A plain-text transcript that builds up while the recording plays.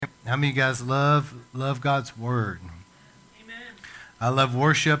How many of you guys love God's Word? Amen. I love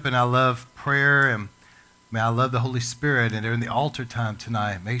worship and I love prayer, and man, I love the Holy Spirit. And during the altar time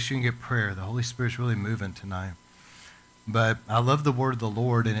tonight, make sure you get prayer. The Holy Spirit's really moving tonight. But I love the Word of the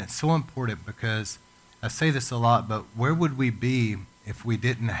Lord, and it's so important because I say this a lot, but where would we be if we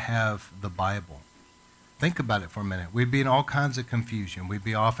didn't have the Bible? Think about it for a minute. We'd be in all kinds of confusion. We'd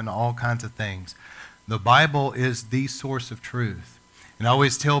be off in all kinds of things. The Bible is the source of truth. And I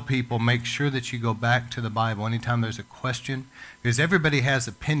always tell people, make sure that you go back to the Bible anytime there's a question, because everybody has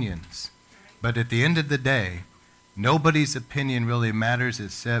opinions. But at the end of the day, nobody's opinion really matters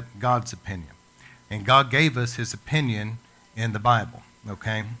except God's opinion. And God gave us his opinion in the Bible,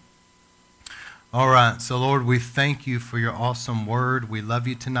 okay? All right, so Lord, we thank you for your awesome word. We love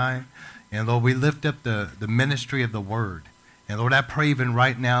you tonight. And Lord, we lift up the ministry of the word. And Lord, I pray even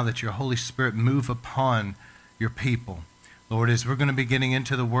right now that your Holy Spirit move upon your people. Lord, as we're going to be getting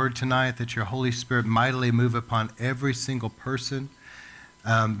into the word tonight, that your Holy Spirit mightily move upon every single person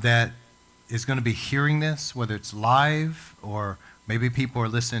that is going to be hearing this, whether it's live or maybe people are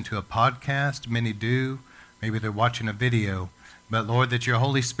listening to a podcast. Many do. Maybe they're watching a video. But Lord, that your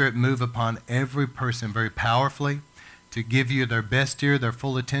Holy Spirit move upon every person very powerfully to give you their best ear, their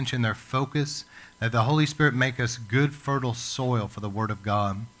full attention, their focus, that the Holy Spirit make us good, fertile soil for the Word of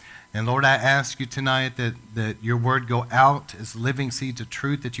God. And Lord, I ask you tonight that your word go out as living seeds of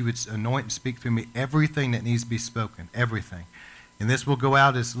truth, that you would anoint and speak through me everything that needs to be spoken, everything. And this will go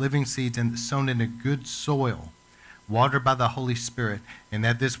out as living seeds and sown into good soil, watered by the Holy Spirit, and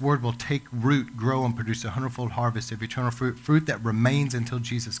that this word will take root, grow, and produce 100-fold harvest of eternal fruit, fruit that remains until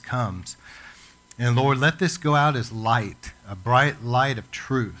Jesus comes. And Lord, let this go out as light, a bright light of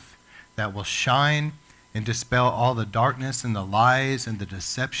truth that will shine and dispel all the darkness and the lies and the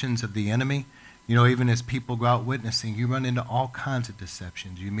deceptions of the enemy. You know, even as people go out witnessing, you run into all kinds of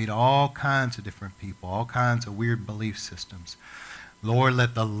deceptions. You meet all kinds of different people, all kinds of weird belief systems. Lord,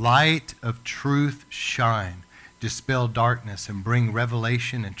 let the light of truth shine, dispel darkness, and bring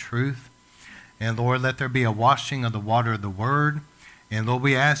revelation and truth. And Lord, let there be a washing of the water of the word. And Lord,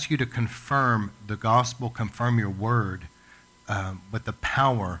 we ask you to confirm the gospel, confirm your word with the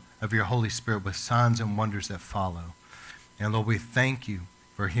power of your Holy Spirit, with signs and wonders that follow. And Lord, we thank you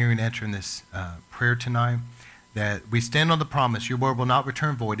for hearing and answering this prayer tonight, that we stand on the promise, your word will not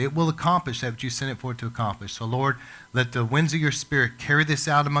return void. It will accomplish that which you sent it for to accomplish. So Lord, let the winds of your Spirit carry this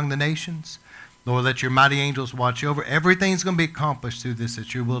out among the nations. Lord, let your mighty angels watch over. Everything's going to be accomplished through this,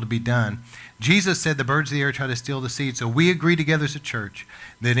 that your will to be done. Jesus said the birds of the air try to steal the seed. So we agree together as a church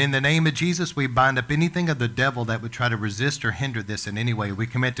that in the name of Jesus, we bind up anything of the devil that would try to resist or hinder this in any way. We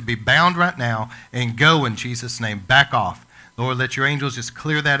commit to be bound right now and go in Jesus' name. Back off. Lord, let your angels just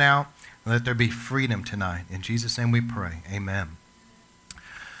clear that out and let there be freedom tonight. In Jesus' name we pray. Amen.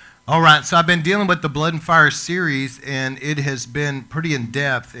 All right, so I've been dealing with the Blood and Fire series, and it has been pretty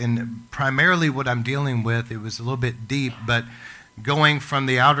in-depth, and primarily what I'm dealing with, it was a little bit deep, but going from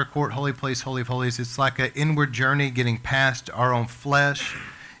the outer court, holy place, holy of holies, it's like an inward journey, getting past our own flesh,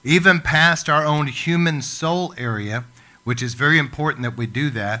 even past our own human soul area, which is very important that we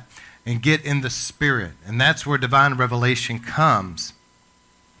do that, and get in the Spirit, and that's where divine revelation comes.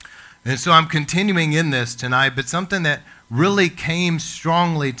 And so I'm continuing in this tonight, but something that really came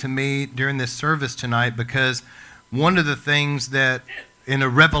strongly to me during this service tonight, because one of the things that, in a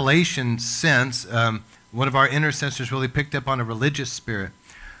revelation sense, one of our intercessors really picked up on a religious spirit.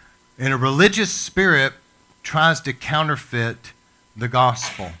 And a religious spirit tries to counterfeit the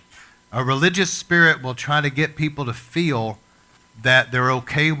gospel. A religious spirit will try to get people to feel that they're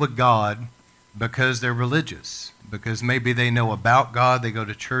okay with God because they're religious, because maybe they know about God, they go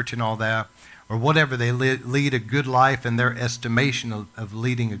to church and all that, or whatever, they lead a good life in their estimation of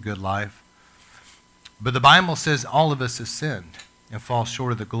leading a good life. But the Bible says all of us have sinned and fall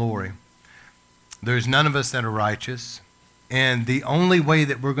short of the glory. There's none of us that are righteous, and the only way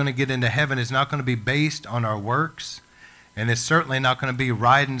that we're going to get into heaven is not going to be based on our works, and it's certainly not going to be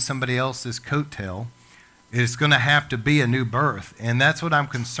riding somebody else's coattail. It's going to have to be a new birth, and that's what I'm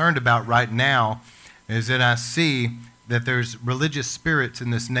concerned about right now, is that I see that there's religious spirits in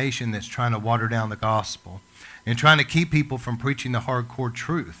this nation that's trying to water down the gospel and trying to keep people from preaching the hardcore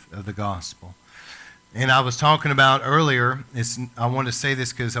truth of the gospel. And I was talking about earlier, I want to say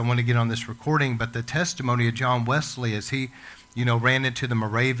this because I want to get on this recording, but the testimony of John Wesley as he, ran into the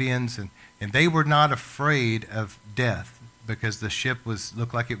Moravians, and they were not afraid of death because the ship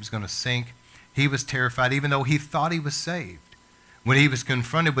looked like it was going to sink. He was terrified, even though he thought he was saved. When he was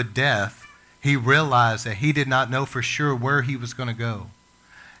confronted with death, he realized that he did not know for sure where he was going to go.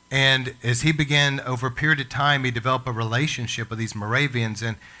 And as he began, over a period of time, he developed a relationship with these Moravians,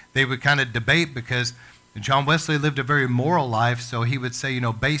 and they would kind of debate because John Wesley lived a very moral life, so he would say,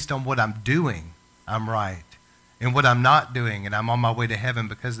 based on what I'm doing, I'm right, and what I'm not doing, and I'm on my way to heaven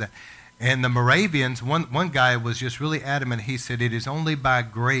because of that. And the Moravians, one guy was just really adamant. He said, it is only by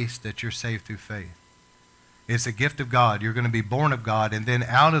grace that you're saved through faith. It's a gift of God. You're going to be born of God, and then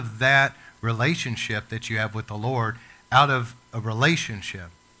out of that relationship that you have with the Lord, out of a relationship,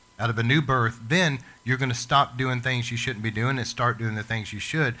 out of a new birth, then you're going to stop doing things you shouldn't be doing and start doing the things you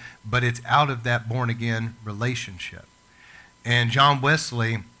should, but it's out of that born-again relationship. And John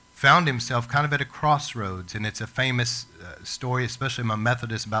Wesley found himself kind of at a crossroads, and it's a famous story, especially among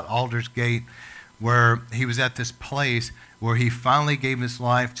Methodists, about Aldersgate, where he was at this place where he finally gave his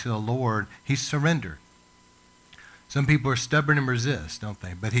life to the Lord. He surrendered. Some people are stubborn and resist, don't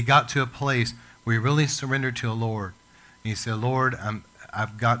they? But he got to a place where he really surrendered to the Lord. And he said, Lord,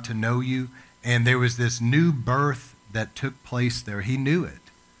 I've got to know you. And there was this new birth that took place there. He knew it.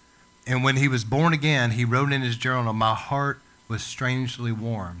 And when he was born again, he wrote in his journal, my heart was strangely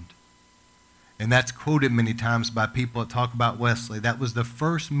warmed. And that's quoted many times by people that talk about Wesley. That was the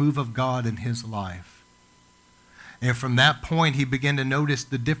first move of God in his life. And from that point, he began to notice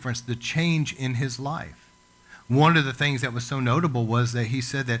the difference, the change in his life. One of the things that was so notable was that he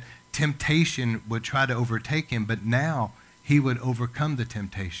said that temptation would try to overtake him, but now he would overcome the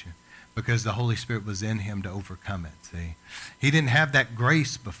temptation because the Holy Spirit was in him to overcome it. See, he didn't have that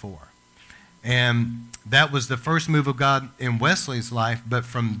grace before. And that was the first move of God in Wesley's life, but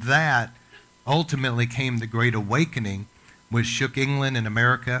from that ultimately came the Great Awakening, which shook England and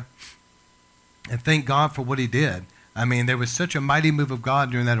America. And thank God for what he did. I mean, there was such a mighty move of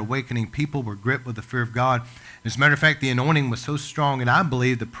God during that awakening. People were gripped with the fear of God. As a matter of fact, the anointing was so strong, and I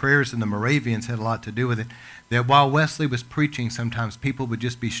believe the prayers of the Moravians had a lot to do with it, that while Wesley was preaching, sometimes people would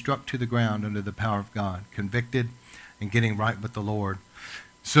just be struck to the ground under the power of God, convicted and getting right with the Lord.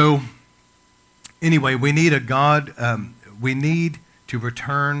 So, anyway, we need a God, we need to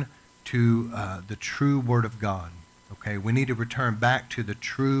return to the true Word of God. Okay, we need to return back to the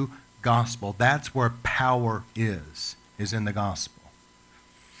true gospel. That's where power is in the gospel.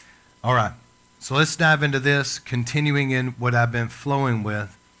 All right, so let's dive into this, continuing in what I've been flowing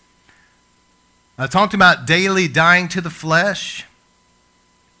with. I talked about daily dying to the flesh.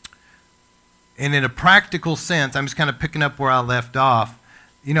 And in a practical sense, I'm just kind of picking up where I left off.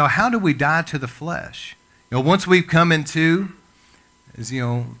 How do we die to the flesh? Once we've come into, as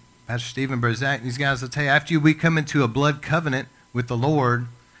Pastor Stephen Berzak, these guys will tell you, after we come into a blood covenant with the Lord,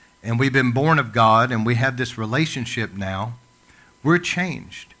 and we've been born of God, and we have this relationship now, we're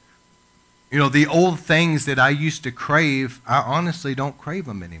changed. The old things that I used to crave, I honestly don't crave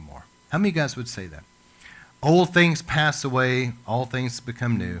them anymore. How many of you guys would say that? Old things pass away, all things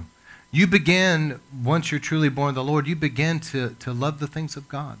become new. You begin, once you're truly born of the Lord, you begin to love the things of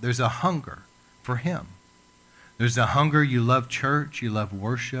God. There's a hunger for Him. There's a hunger, you love church, you love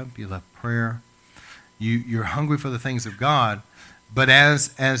worship, you love prayer. You're hungry for the things of God. But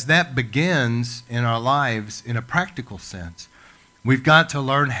as that begins in our lives in a practical sense, we've got to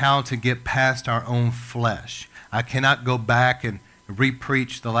learn how to get past our own flesh. I cannot go back and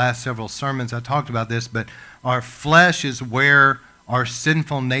re-preach the last several sermons. I talked about this, but our flesh is where our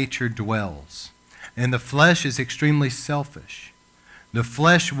sinful nature dwells. And the flesh is extremely selfish. The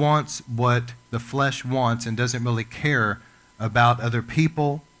flesh wants what the flesh wants and doesn't really care about other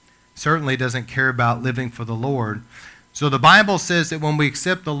people, certainly doesn't care about living for the Lord. So the Bible says that when we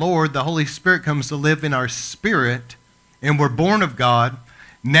accept the Lord, the Holy Spirit comes to live in our spirit, and we're born of God.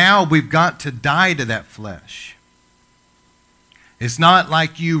 Now we've got to die to that flesh. It's not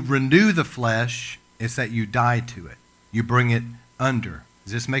like you renew the flesh, it's that you die to it. You bring it under.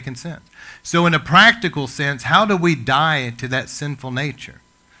 Is this making sense? So in a practical sense, how do we die to that sinful nature?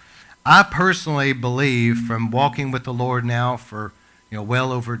 I personally believe, from walking with the Lord now for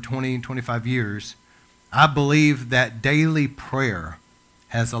well over 20, 25 years, I believe that daily prayer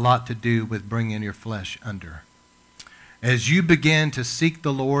has a lot to do with bringing your flesh under. As you begin to seek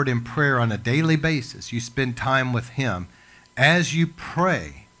the Lord in prayer on a daily basis, you spend time with Him. As you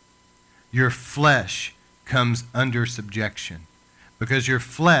pray, your flesh comes under subjection because your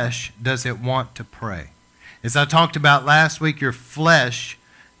flesh doesn't want to pray. As I talked about last week, your flesh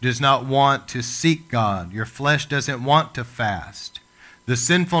does not want to seek God. Your flesh doesn't want to fast. The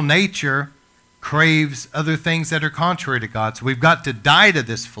sinful nature craves other things that are contrary to God. So we've got to die to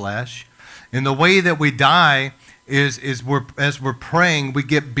this flesh. And the way that we die is as we're praying, we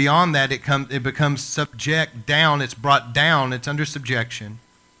get beyond that. It becomes subject down. It's brought down. It's under subjection.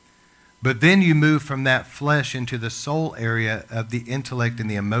 But then you move from that flesh into the soul area of the intellect and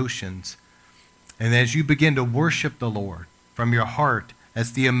the emotions. And as you begin to worship the Lord from your heart,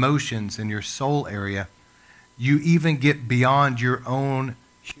 as the emotions in your soul area, you even get beyond your own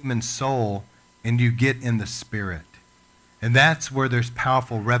human soul and you get in the spirit. And that's where there's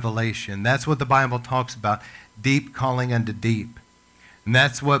powerful revelation. That's what the Bible talks about, deep calling unto deep. And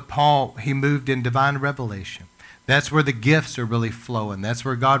that's what Paul, he moved in divine revelation. That's where the gifts are really flowing. That's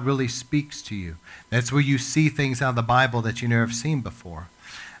where God really speaks to you. That's where you see things out of the Bible that you never have seen before.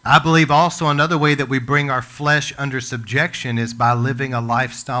 I believe also another way that we bring our flesh under subjection is by living a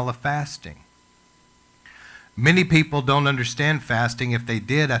lifestyle of fasting. Many people don't understand fasting. If they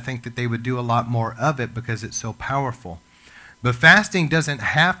did, I think that they would do a lot more of it because it's so powerful. But fasting doesn't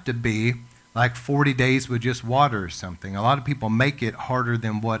have to be like 40 days with just water or something. A lot of people make it harder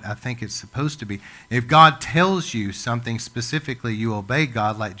than what I think it's supposed to be. If God tells you something specifically, you obey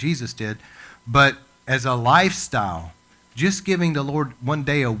God like Jesus did. But as a lifestyle, just giving the Lord one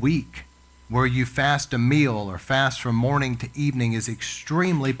day a week where you fast a meal or fast from morning to evening is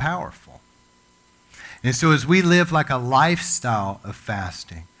extremely powerful. And so as we live like a lifestyle of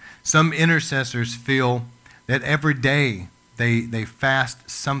fasting, some intercessors feel that every day they fast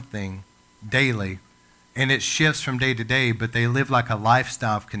something daily, and it shifts from day to day, but they live like a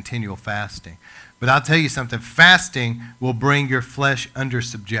lifestyle of continual fasting. But I'll tell you something, fasting will bring your flesh under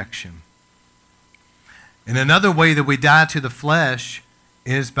subjection. And another way that we die to the flesh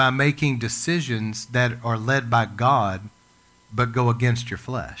is by making decisions that are led by God, but go against your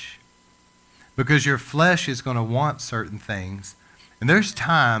flesh. Because your flesh is going to want certain things. And there's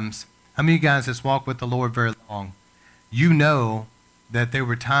times, how many of you guys that's walked with the Lord very long, you know that there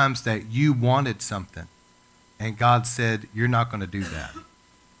were times that you wanted something and God said, you're not going to do that.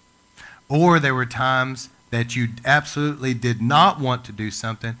 Or there were times that you absolutely did not want to do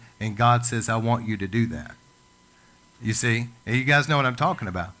something and God says, I want you to do that. You see? You guys know what I'm talking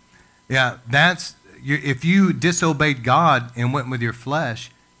about. Yeah, if you disobeyed God and went with your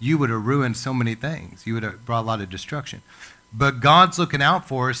flesh, you would have ruined so many things. You would have brought a lot of destruction. But God's looking out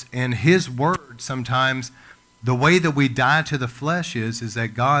for us, and His word sometimes, the way that we die to the flesh is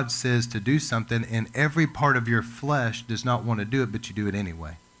that God says to do something, and every part of your flesh does not want to do it, but you do it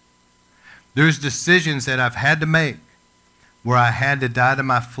anyway. There's decisions that I've had to make where I had to die to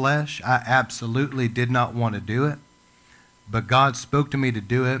my flesh. I absolutely did not want to do it, but God spoke to me to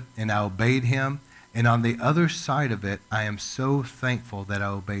do it, and I obeyed Him. And on the other side of it, I am so thankful that I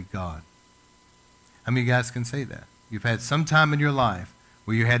obeyed God. How many of you guys can say that? You've had some time in your life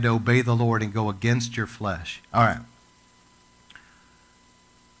where you had to obey the Lord and go against your flesh. All right.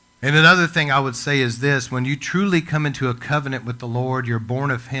 And another thing I would say is this. When you truly come into a covenant with the Lord, you're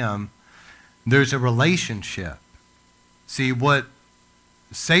born of Him, there's a relationship. See, what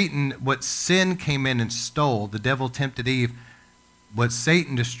sin came in and stole, the devil tempted Eve, what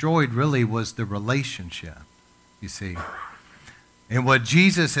Satan destroyed really was the relationship, you see. And what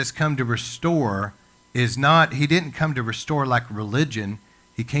Jesus has come to restore is not, He didn't come to restore like religion.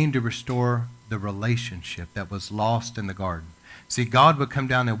 He came to restore the relationship that was lost in the garden. See, God would come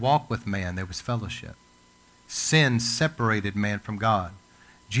down and walk with man. There was fellowship. Sin separated man from God.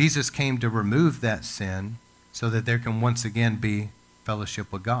 Jesus came to remove that sin so that there can once again be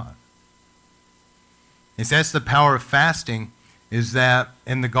fellowship with God. And so that's the power of fasting, is that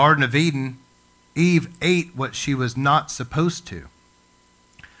in the Garden of Eden, Eve ate what she was not supposed to.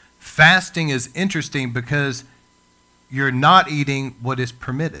 Fasting is interesting because you're not eating what is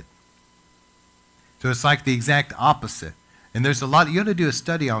permitted. So it's like the exact opposite. And there's a lot, you ought to do a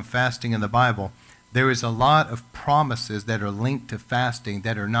study on fasting in the Bible. There is a lot of promises that are linked to fasting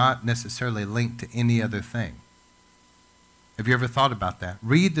that are not necessarily linked to any other thing. Have you ever thought about that?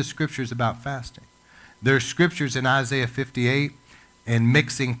 Read the scriptures about fasting. There are scriptures in Isaiah 58 and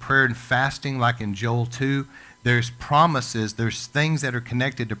mixing prayer and fasting like in Joel 2. There's promises, there's things that are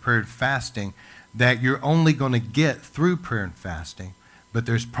connected to prayer and fasting that you're only going to get through prayer and fasting. But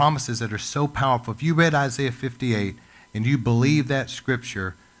there's promises that are so powerful. If you read Isaiah 58 and you believe that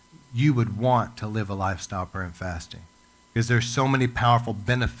scripture, you would want to live a lifestyle of prayer and fasting because there's so many powerful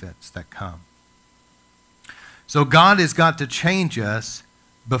benefits that come. So God has got to change us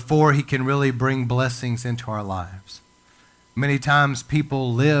before He can really bring blessings into our lives. Many times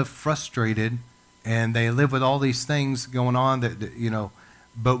people live frustrated and they live with all these things going on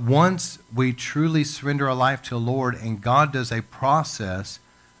but once we truly surrender our life to the Lord and God does a process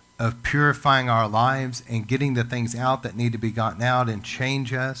of purifying our lives and getting the things out that need to be gotten out and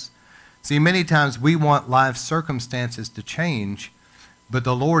change us. See, many times we want life circumstances to change, but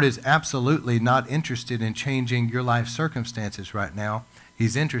the Lord is absolutely not interested in changing your life circumstances right now.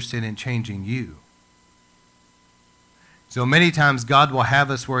 He's interested in changing you. So many times God will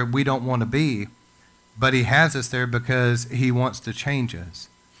have us where we don't want to be, but he has us there because he wants to change us.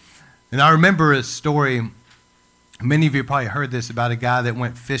 And I remember a story, many of you probably heard this, about a guy that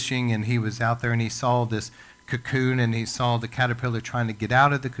went fishing, and he was out there and he saw this cocoon, and he saw the caterpillar trying to get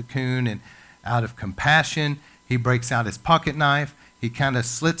out of the cocoon, and out of compassion, he breaks out his pocket knife. He kind of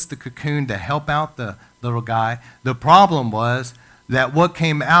slits the cocoon to help out the little guy. The problem was that what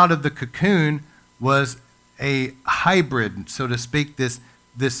came out of the cocoon was a hybrid, so to speak, this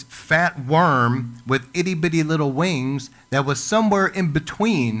fat worm with itty-bitty little wings that was somewhere in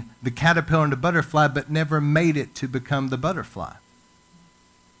between the caterpillar and the butterfly, but never made it to become the butterfly.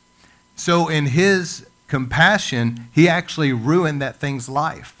 So in his compassion, he actually ruined that thing's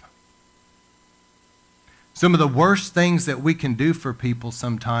life. Some of the worst things that we can do for people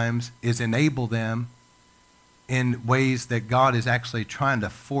sometimes is enable them in ways that God is actually trying to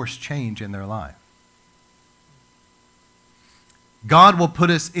force change in their life. God will put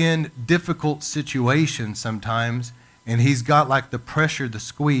us in difficult situations sometimes, and he's got like the pressure, the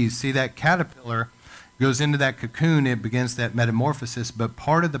squeeze. See, that caterpillar goes into that cocoon, it begins that metamorphosis, but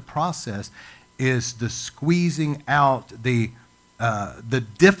part of the process is the squeezing out, the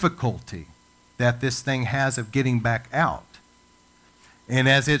difficulty that this thing has of getting back out. And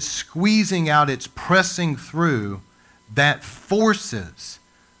as it's squeezing out, it's pressing through, that forces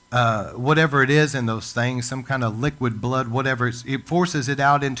whatever it is in those things, some kind of liquid blood, whatever, it forces it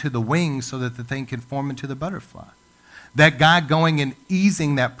out into the wings so that the thing can form into the butterfly. That guy going and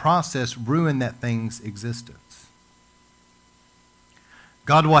easing that process ruined that thing's existence.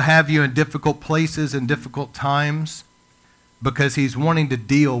 God will have you in difficult places and difficult times because he's wanting to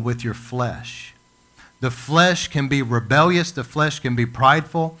deal with your flesh. The flesh can be rebellious. The flesh can be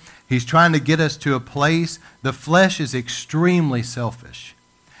prideful. He's trying to get us to a place. The flesh is extremely selfish.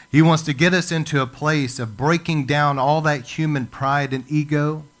 He wants to get us into a place of breaking down all that human pride and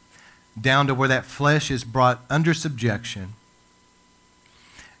ego down to where that flesh is brought under subjection.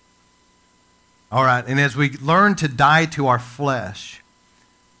 All right, and as we learn to die to our flesh,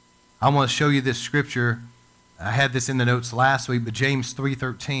 I want to show you this scripture. I had this in the notes last week, but James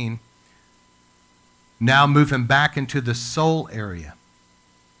 3:13. Now moving back into the soul area.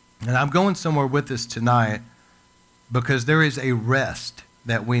 And I'm going somewhere with this tonight because there is a rest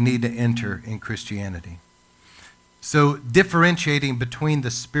that we need to enter in Christianity. So differentiating between the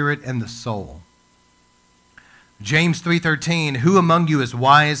spirit and the soul. James 3:13, who among you is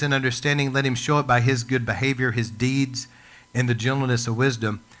wise and understanding? Let him show it by his good behavior, his deeds, and the gentleness of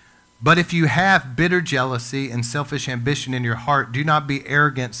wisdom. But if you have bitter jealousy and selfish ambition in your heart, do not be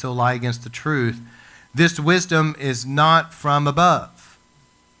arrogant, so lie against the truth. This wisdom is not from above,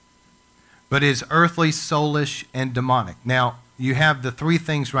 but is earthly, soulish, and demonic. Now, you have the three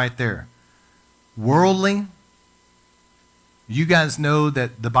things right there. Worldly. You guys know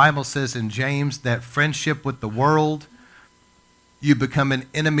that the Bible says in James that friendship with the world, you become an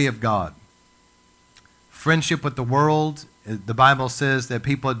enemy of God. Friendship with the world, the Bible says that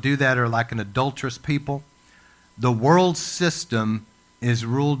people that do that are like an adulterous people. The world system is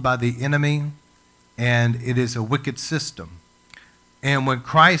ruled by the enemy, and it is a wicked system. And when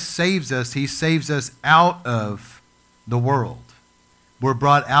Christ saves us, he saves us out of the world. We're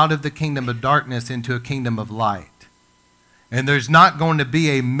brought out of the kingdom of darkness into a kingdom of light. And there's not going to be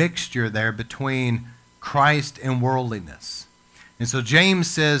a mixture there between Christ and worldliness. And so James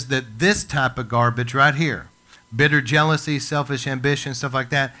says that this type of garbage right here, bitter jealousy, selfish ambition, stuff like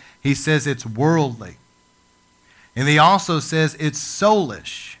that, he says it's worldly. And he also says it's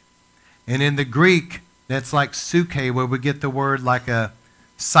soulish. And in the Greek, that's like suke, where we get the word like a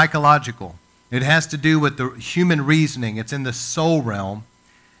psychological. It has to do with the human reasoning. It's in the soul realm.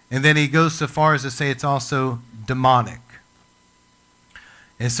 And then he goes so far as to say it's also demonic.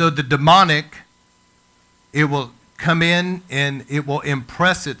 And so the demonic, it will come in and it will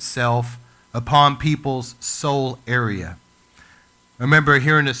impress itself upon people's soul area. I remember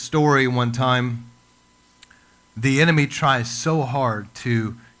hearing a story one time. The enemy tries so hard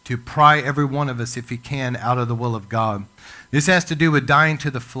to pry every one of us, if he can, out of the will of God. This has to do with dying to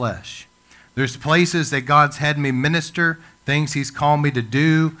the flesh. There's places that God's had me minister, things he's called me to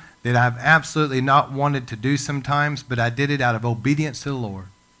do that I've absolutely not wanted to do sometimes, but I did it out of obedience to the Lord.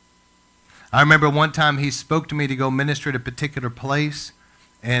 I remember one time he spoke to me to go minister at a particular place,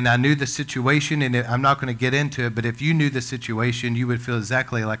 and I knew the situation, and I'm not going to get into it, but if you knew the situation, you would feel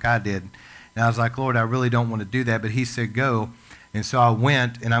exactly like I did. And I was like, Lord, I really don't want to do that, but he said, go. And so I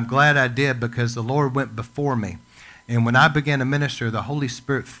went, and I'm glad I did because the Lord went before me. And when I began to minister, the Holy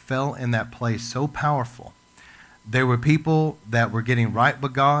Spirit fell in that place so powerful There were people that were getting right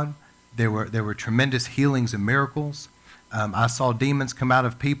with God. There were tremendous healings and miracles. I saw demons come out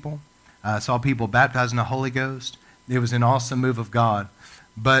of people. I saw people baptized in the Holy Ghost. It was an awesome move of God.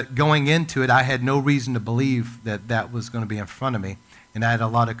 But going into it, I had no reason to believe that that was going to be in front of me, and I had a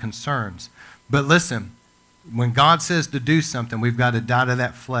lot of concerns. But listen, when God says to do something, we've got to die to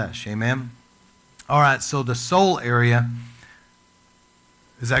that flesh. Amen? All right, so the soul area,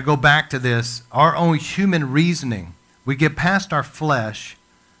 as I go back to this, our own human reasoning, we get past our flesh,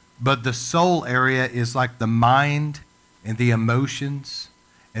 but the soul area is like the mind and the emotions,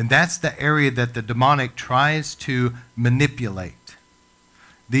 and that's the area that the demonic tries to manipulate.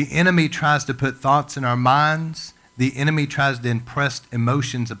 The enemy tries to put thoughts in our minds. The enemy tries to impress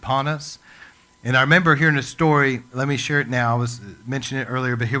emotions upon us. And I remember hearing a story. Let me share it now. I was mentioning it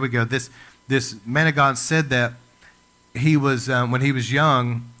earlier, but here we go. This man of God said that he was, when he was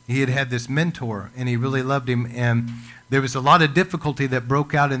young, he had this mentor, and he really loved him. And there was a lot of difficulty that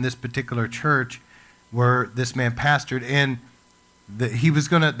broke out in this particular church where this man pastored. And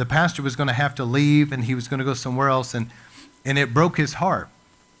the pastor was going to have to leave, and he was going to go somewhere else. And it broke his heart.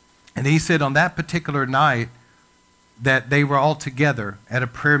 And he said on that particular night that they were all together at a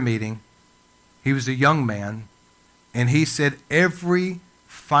prayer meeting. He was a young man, and he said every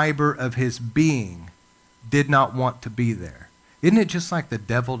fiber of his being did not want to be there. Isn't it just like the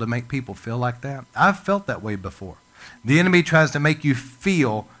devil to make people feel like that? I've felt that way before. The enemy tries to make you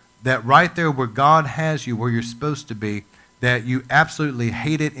feel that right there where God has you, where you're supposed to be, that you absolutely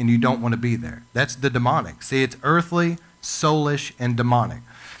hate it and you don't want to be there. That's the demonic. See, it's earthly, soulish, and demonic.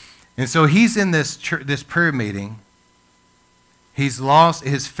 And so he's in this prayer meeting. He's lost.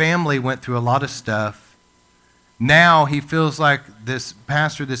 His family went through a lot of stuff. Now he feels like this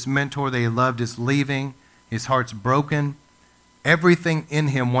pastor, this mentor that he loved is leaving. His heart's broken. Everything in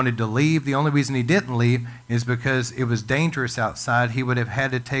him wanted to leave. The only reason he didn't leave is because it was dangerous outside. He would have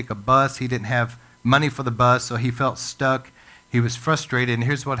had to take a bus. He didn't have money for the bus, so he felt stuck. He was frustrated, and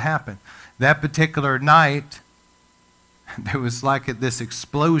here's what happened. That particular night, there was like this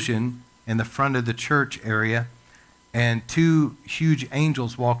explosion in the front of the church area, and two huge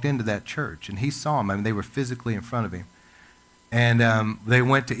angels walked into that church, and he saw them. I mean, they were physically in front of him. And they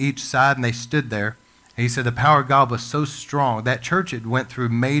went to each side, and they stood there. He said the power of God was so strong. That church had went through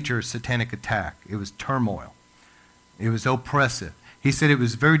major satanic attack. It was turmoil. It was oppressive. He said it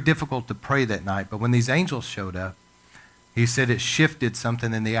was very difficult to pray that night, but when these angels showed up, he said it shifted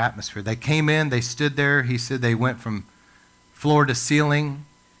something in the atmosphere. They came in, they stood there. He said they went from floor to ceiling.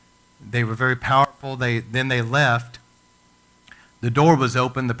 They were very powerful. Then they left. The door was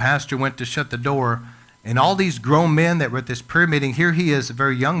open. The pastor went to shut the door. And all these grown men that were at this prayer meeting, here he is, a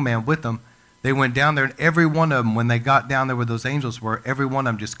very young man with them. They went down there, and every one of them, when they got down there where those angels were, every one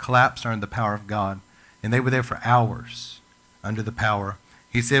of them just collapsed under the power of God. And they were there for hours under the power.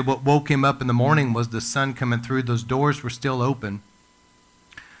 He said what woke him up in the morning was the sun coming through. Those doors were still open.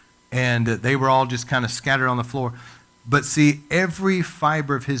 And they were all just kind of scattered on the floor. But see, every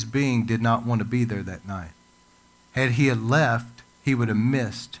fiber of his being did not want to be there that night. Had he had left, he would have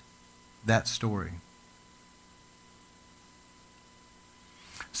missed that story.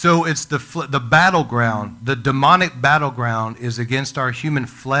 So it's the battleground, the demonic battleground is against our human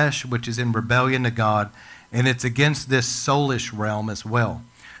flesh, which is in rebellion to God, and it's against this soulish realm as well.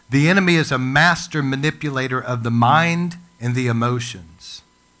 The enemy is a master manipulator of the mind and the emotions.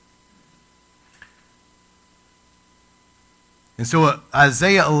 And so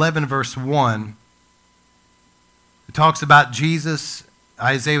Isaiah 11, verse 1, it talks about Jesus.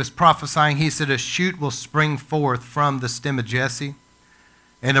 Isaiah was prophesying. He said, a shoot will spring forth from the stem of Jesse,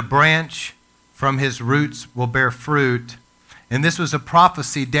 and a branch from his roots will bear fruit. And this was a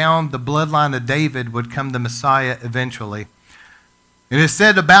prophecy down the bloodline of David would come the Messiah eventually. And it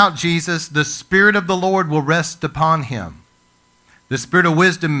said about Jesus, the Spirit of the Lord will rest upon him. The Spirit of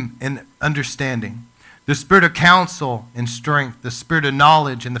wisdom and understanding. The Spirit of counsel and strength. The Spirit of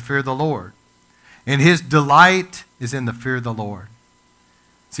knowledge and the fear of the Lord. And his delight is in the fear of the Lord.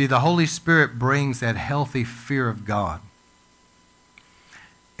 See, the Holy Spirit brings that healthy fear of God.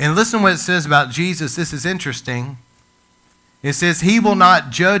 And listen what it says about Jesus. This is interesting. It says, he will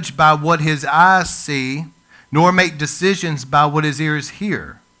not judge by what his eyes see, nor make decisions by what his ears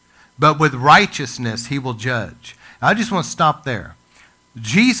hear, but with righteousness he will judge. I just want to stop there.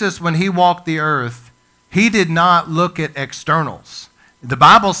 Jesus, when he walked the earth, he did not look at externals. The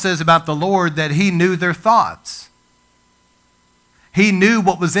Bible says about the Lord that he knew their thoughts. He knew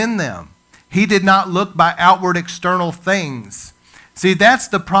what was in them. He did not look by outward external things. See, that's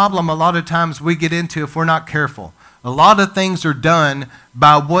the problem a lot of times we get into if we're not careful. A lot of things are done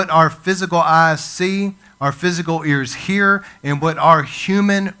by what our physical eyes see, our physical ears hear, and what our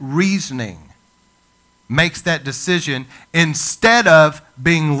human reasoning makes that decision instead of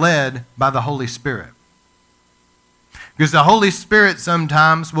being led by the Holy Spirit. Because the Holy Spirit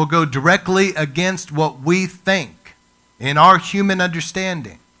sometimes will go directly against what we think in our human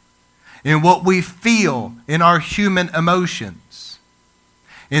understanding, in what we feel in our human emotions,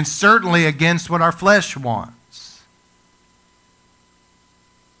 and certainly against what our flesh wants.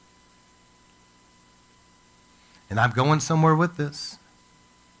 And I'm going somewhere with this.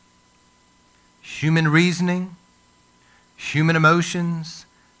 Human reasoning, human emotions,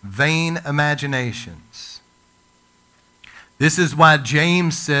 vain imaginations. This is why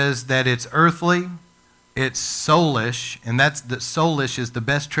James says that it's earthly, it's soulish, and soulish is the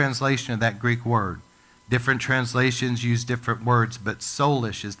best translation of that Greek word. Different translations use different words, but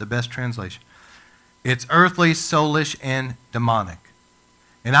soulish is the best translation. It's earthly, soulish, and demonic.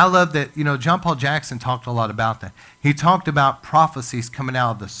 And I love that, John Paul Jackson talked a lot about that. He talked about prophecies coming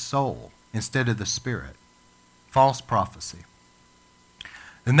out of the soul instead of the spirit. False prophecy.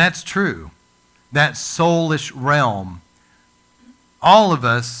 And that's true. That soulish realm. All of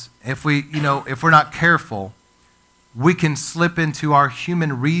us, if we're not careful, we can slip into our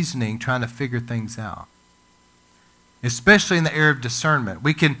human reasoning trying to figure things out. Especially in the area of discernment.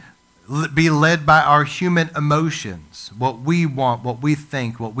 We can be led by our human emotions, what we want, what we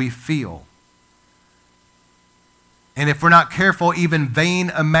think, what we feel. And if we're not careful, even vain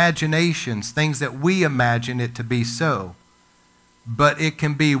imaginations, things that we imagine it to be so. But it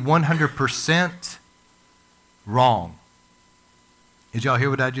can be 100% wrong. Did y'all hear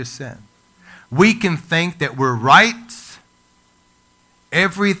what I just said? We can think that we're right.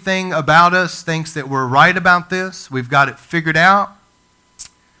 Everything about us thinks that we're right about this. We've got it figured out.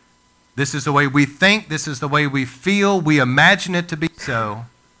 This is the way we think. This is the way we feel. We imagine it to be so.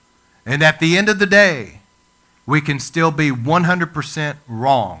 And at the end of the day, we can still be 100%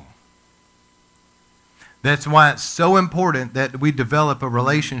 wrong. That's why it's so important that we develop a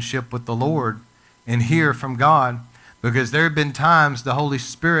relationship with the Lord and hear from God, because there have been times the Holy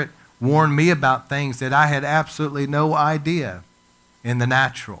Spirit warned me about things that I had absolutely no idea in the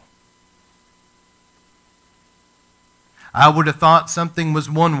natural. I would have thought something was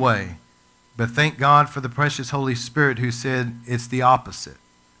one way, but thank God for the precious Holy Spirit who said it's the opposite.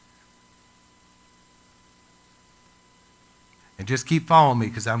 And just keep following me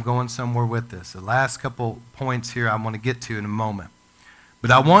because I'm going somewhere with this. The last couple points here I want to get to in a moment.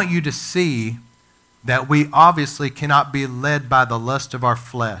 But I want you to see that we obviously cannot be led by the lust of our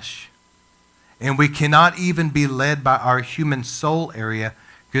flesh. And we cannot even be led by our human soul area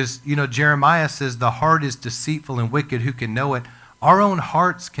because, Jeremiah says the heart is deceitful and wicked. Who can know it? Our own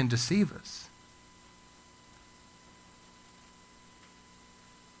hearts can deceive us.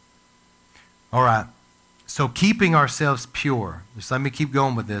 All right. So keeping ourselves pure. Just let me keep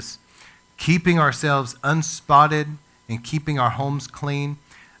going with this. Keeping ourselves unspotted and keeping our homes clean.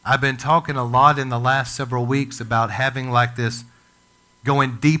 I've been talking a lot in the last several weeks about having like this,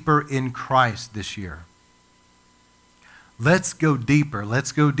 going deeper in Christ this year. Let's go deeper.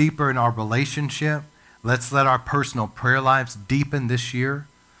 Let's go deeper in our relationship. Let's let our personal prayer lives deepen this year.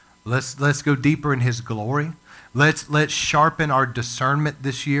 Let's go deeper in His glory. Let's sharpen our discernment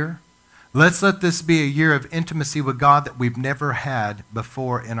this year. Let's let this be a year of intimacy with God that we've never had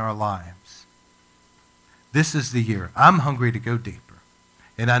before in our lives. This is the year. I'm hungry to go deeper,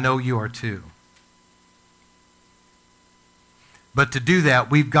 and I know you are too. But to do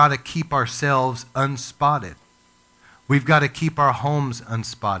that, we've got to keep ourselves unspotted. We've got to keep our homes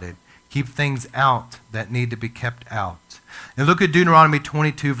unspotted. Keep things out that need to be kept out. And look at Deuteronomy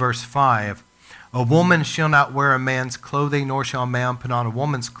 22, verse 5. A woman shall not wear a man's clothing, nor shall a man put on a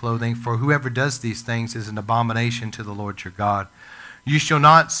woman's clothing, for whoever does these things is an abomination to the Lord your God. You shall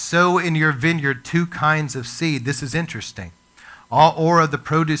not sow in your vineyard two kinds of seed. This is interesting. Or of the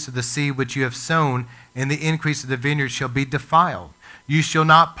produce of the seed which you have sown, and the increase of the vineyard shall be defiled. You shall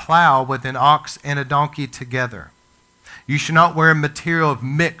not plow with an ox and a donkey together. You shall not wear material of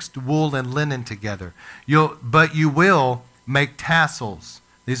mixed wool and linen together. But you will make tassels.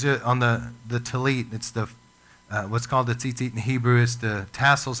 These are on the talit. It's the what's called the tzitzit in Hebrew. It's the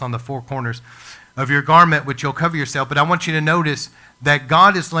tassels on the four corners of your garment, which you'll cover yourself. But I want you to notice that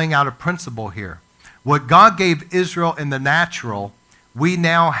God is laying out a principle here. What God gave Israel in the natural, we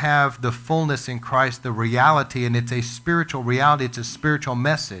now have the fullness in Christ, the reality, and it's a spiritual reality. It's a spiritual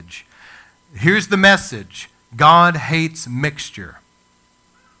message. Here's the message. God hates mixture.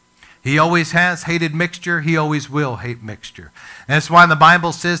 He always has hated mixture. He always will hate mixture. And that's why the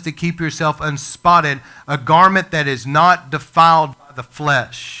Bible says to keep yourself unspotted, a garment that is not defiled by the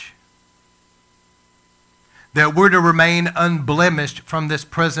flesh. That we're to remain unblemished from this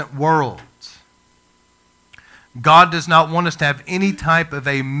present world. God does not want us to have any type of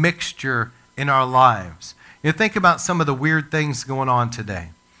a mixture in our lives. You think about some of the weird things going on today.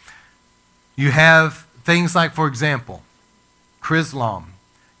 You have things like, for example, Chrislam.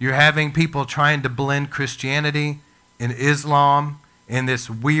 You're having people trying to blend Christianity and Islam and this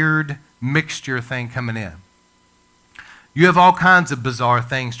weird mixture thing coming in. You have all kinds of bizarre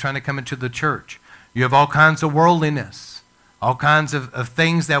things trying to come into the church. You have all kinds of worldliness, all kinds of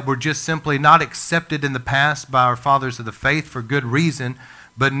things that were just simply not accepted in the past by our fathers of the faith for good reason.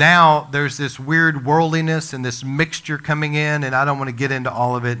 But now there's this weird worldliness and this mixture coming in, and I don't want to get into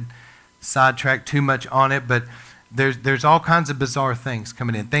all of it, sidetrack too much on it, but there's all kinds of bizarre things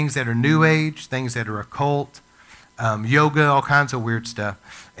coming in. Things that are new age, things that are occult, yoga, all kinds of weird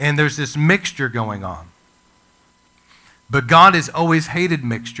stuff. And there's this mixture going on. But God has always hated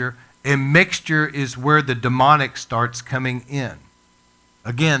mixture, and mixture is where the demonic starts coming in.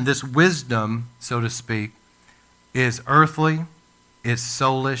 Again, this wisdom, so to speak, is earthly, it's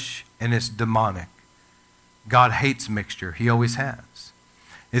soulish, and it's demonic. God hates mixture. He always has.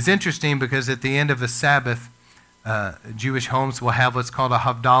 It's interesting because at the end of a Sabbath, Jewish homes will have what's called a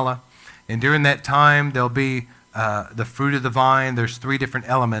Havdalah. And during that time, there'll be the fruit of the vine. There's 3 different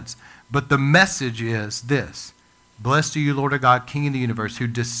elements. But the message is this: blessed are you, Lord our God, King of the universe, who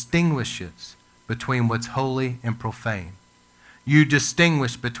distinguishes between what's holy and profane. You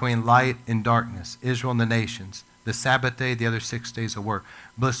distinguish between light and darkness, Israel and the nations, the Sabbath day, the other 6 days of work.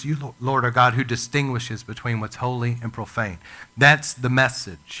 Bless you, Lord our God, who distinguishes between what's holy and profane. That's the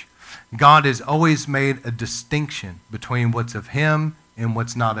message. God has always made a distinction between what's of him and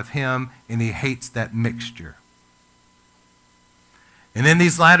what's not of him, and he hates that mixture. And in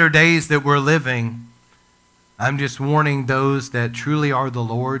these latter days that we're living, I'm just warning those that truly are the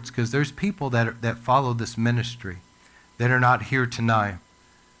Lord's, because there's people that follow this ministry that are not here tonight.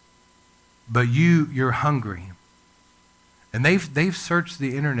 But you're hungry. And they've searched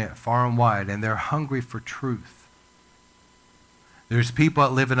the internet far and wide, and they're hungry for truth. There's people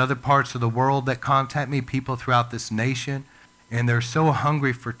that live in other parts of the world that contact me, people throughout this nation, and they're so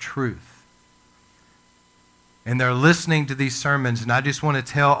hungry for truth. And they're listening to these sermons, and I just want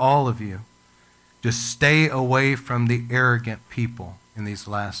to tell all of you, just stay away from the arrogant people in these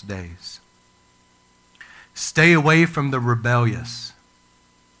last days. Stay away from the rebellious.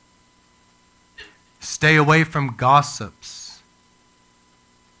 Stay away from gossips.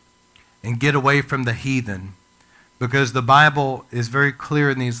 And get away from the heathen. Because the Bible is very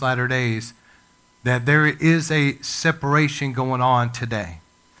clear in these latter days that there is a separation going on today.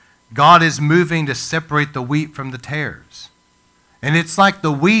 God is moving to separate the wheat from the tares. And it's like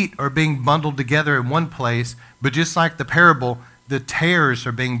the wheat are being bundled together in one place, but just like the parable, the tares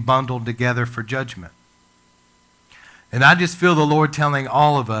are being bundled together for judgment. And I just feel the Lord telling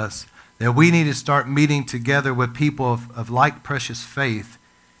all of us that we need to start meeting together with people of like precious faith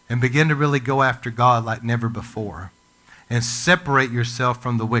and begin to really go after God like never before and separate yourself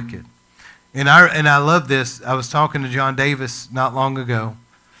from the wicked. And I love this. I was talking to John Davis not long ago,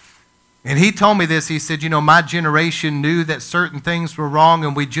 and he told me this. He said, my generation knew that certain things were wrong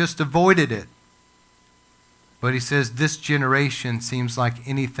and we just avoided it. But he says, this generation seems like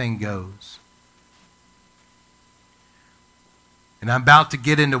anything goes. And I'm about to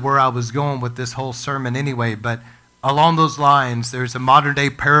get into where I was going with this whole sermon anyway, but along those lines, there's a modern day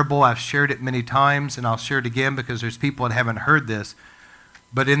parable. I've shared it many times, and I'll share it again because there's people that haven't heard this.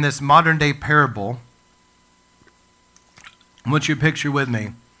 But in this modern day parable, I want you to picture with me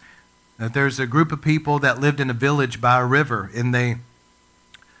that there's a group of people that lived in a village by a river, and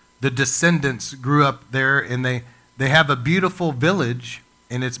the descendants grew up there, and they have a beautiful village,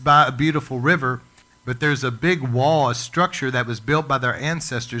 and it's by a beautiful river. But there's a big wall, a structure that was built by their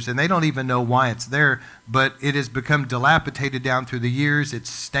ancestors, and they don't even know why it's there, but it has become dilapidated down through the years. It's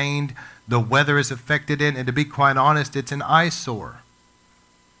stained. The weather has affected it, and to be quite honest, it's an eyesore.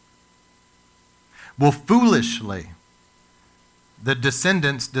 Well, foolishly, the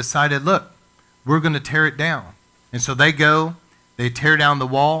descendants decided, look, we're going to tear it down. And so they tear down the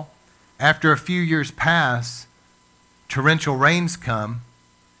wall. After a few years pass, torrential rains come,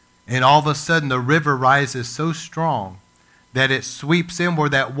 and all of a sudden, the river rises so strong that it sweeps in where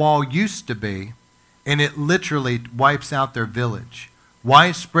that wall used to be, and it literally wipes out their village.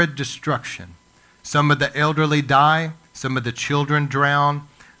 Widespread destruction. Some of the elderly die. Some of the children drown.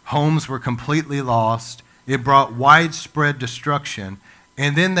 Homes were completely lost. It brought widespread destruction.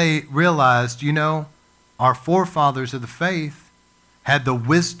 And then they realized, our forefathers of the faith had the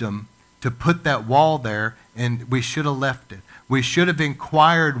wisdom to put that wall there, and we should have left it. We should have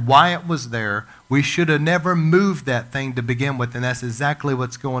inquired why it was there. We should have never moved that thing to begin with, and that's exactly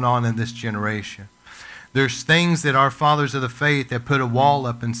what's going on in this generation. There's things that our fathers of the faith have put a wall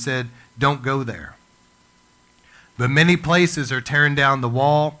up and said, don't go there. But many places are tearing down the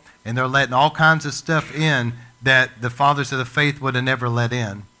wall, and they're letting all kinds of stuff in that the fathers of the faith would have never let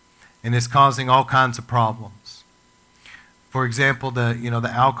in. And it's causing all kinds of problems. For example,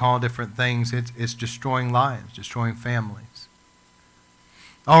 the alcohol, different things, it's destroying lives, destroying families.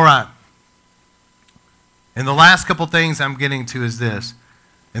 All right. And the last couple things I'm getting to is this.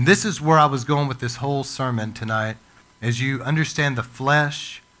 And this is where I was going with this whole sermon tonight. As you understand the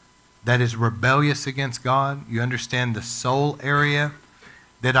flesh that is rebellious against God, you understand the soul area,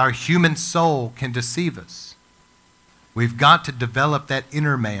 that our human soul can deceive us. We've got to develop that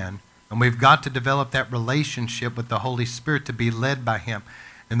inner man, and we've got to develop that relationship with the Holy Spirit to be led by Him.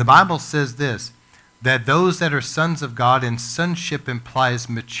 And the Bible says this, that those that are sons of God, and sonship implies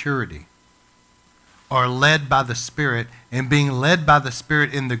maturity, are led by the Spirit. And being led by the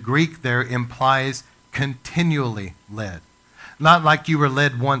Spirit in the Greek there implies continually led. Not like you were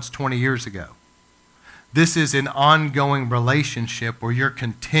led once 20 years ago. This is an ongoing relationship where you're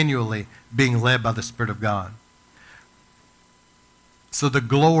continually being led by the Spirit of God. So the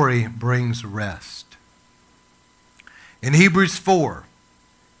glory brings rest. In Hebrews 4,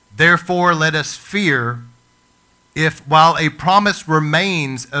 therefore let us fear, if while a promise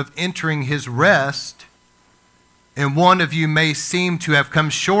remains of entering His rest, and one of you may seem to have come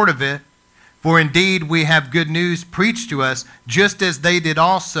short of it, for indeed we have good news preached to us, just as they did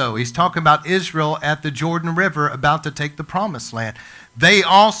also. He's talking about Israel at the Jordan River about to take the promised land. They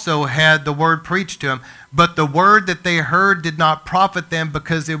also had the word preached to them, but the word that they heard did not profit them,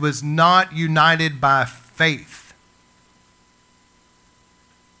 because it was not united by faith.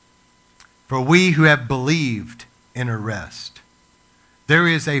 For we who have believed enter rest. There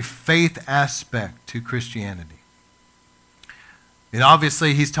is a faith aspect to Christianity. And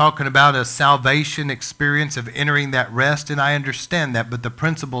obviously he's talking about a salvation experience of entering that rest, and I understand that, but the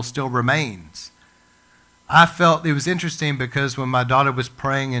principle still remains. I felt it was interesting because when my daughter was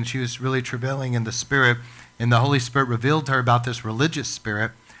praying and she was really travailing in the Spirit, and the Holy Spirit revealed to her about this religious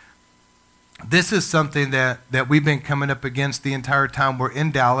spirit, this is something that we've been coming up against the entire time we're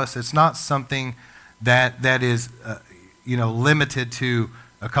in Dallas. It's not something that is limited to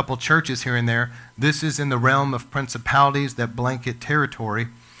a couple churches here and there. This is in the realm of principalities that blanket territory,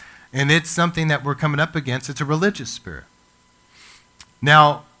 and it's something that we're coming up against. It's a religious spirit.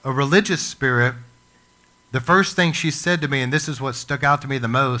 Now, a religious spirit, the first thing she said to me, and this is what stuck out to me the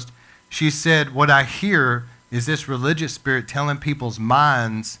most, she said, what I hear is this religious spirit telling people's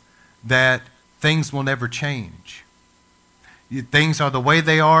minds that things will never change. Things are the way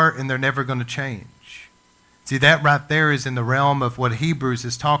they are, and they're never going to change. See, that right there is in the realm of what Hebrews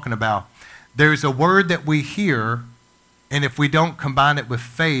is talking about. There's a word that we hear, and if we don't combine it with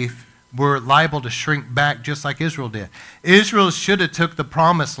faith, we're liable to shrink back just like Israel did. Israel should have took the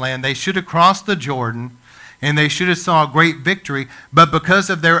promised land. They should have crossed the Jordan, and they should have saw a great victory. But because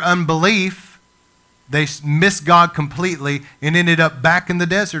of their unbelief, they missed God completely and ended up back in the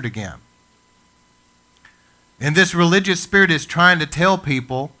desert again. And this religious spirit is trying to tell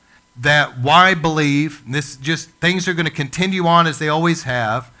people that why believe, things are going to continue on as they always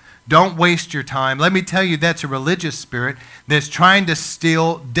have. Don't waste your time. Let me tell you, that's a religious spirit that's trying to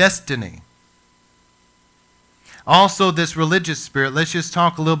steal destiny. Also, this religious spirit, let's just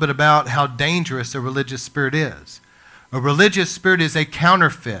talk a little bit about how dangerous a religious spirit is. A religious spirit is a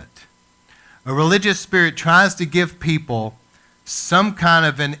counterfeit. A religious spirit tries to give people some kind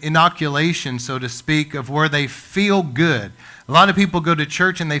of an inoculation, so to speak, of where they feel good. A lot of people go to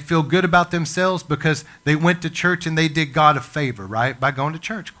church and they feel good about themselves because they went to church and they did God a favor, right? By going to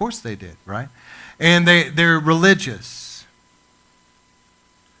church. Of course they did, right? And they're religious.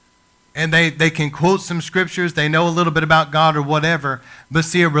 And they can quote some scriptures. They know a little bit about God or whatever. But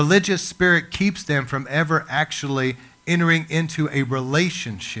see, a religious spirit keeps them from ever actually entering into a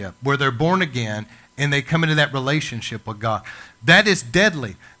relationship where they're born again and they come into that relationship with God. That is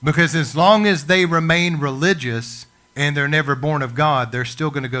deadly, because as long as they remain religious and they're never born of God, they're still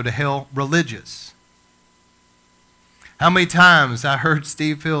going to go to hell religious. How many times I heard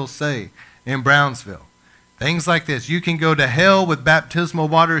Steve Hill say in Brownsville, things like this: you can go to hell with baptismal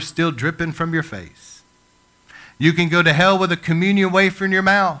water still dripping from your face. You can go to hell with a communion wafer in your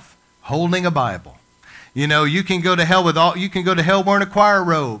mouth, holding a Bible. You can go to hell wearing a choir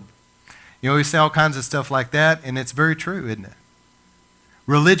robe. We say all kinds of stuff like that, and it's very true, isn't it?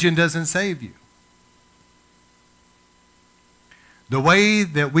 Religion doesn't save you. The way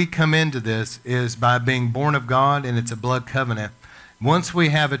that we come into this is by being born of God, and it's a blood covenant. Once we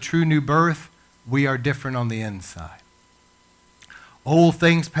have a true new birth, we are different on the inside. Old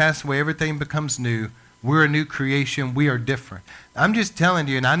things pass away, everything becomes new. We're a new creation, we are different. I'm just telling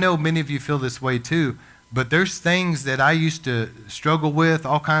you, and I know many of you feel this way too, but there's things that I used to struggle with,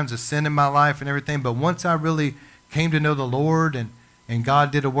 all kinds of sin in my life and everything, but once I really came to know the Lord and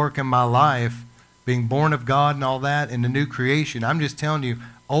God did a work in my life, being born of God and all that, and the new creation, I'm just telling you,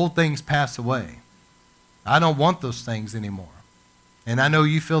 old things pass away. I don't want those things anymore. And I know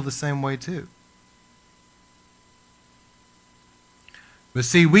you feel the same way too. But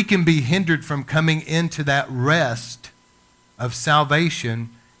see, we can be hindered from coming into that rest of salvation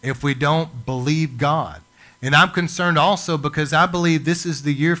if we don't believe God. And I'm concerned also because I believe this is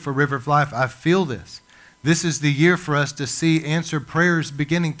the year for River of Life. I feel this. This is the year for us to see answered prayers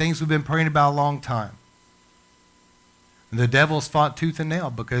beginning, things we've been praying about a long time. And the devil's fought tooth and nail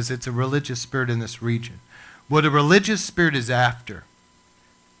because it's a religious spirit in this region. What a religious spirit is after,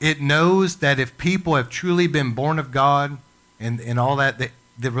 it knows that if people have truly been born of God and all that,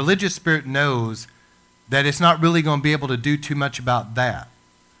 the religious spirit knows that it's not really going to be able to do too much about that.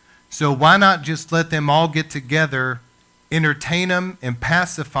 So why not just let them all get together, entertain them and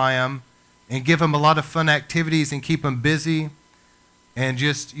pacify them, and give them a lot of fun activities and keep them busy and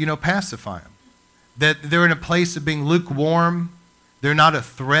just, pacify them. That they're in a place of being lukewarm, they're not a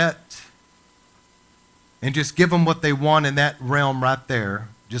threat, and just give them what they want in that realm right there.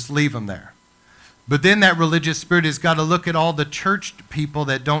 Just leave them there. But then that religious spirit has got to look at all the church people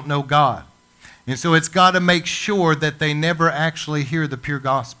that don't know God. And so it's got to make sure that they never actually hear the pure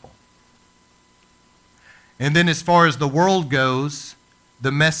gospel. And then as far as the world goes,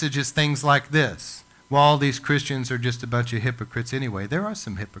 the message is things like this. Well, all these Christians are just a bunch of hypocrites anyway. There are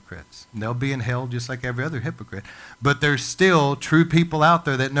some hypocrites. And they'll be in hell just like every other hypocrite. But there's still true people out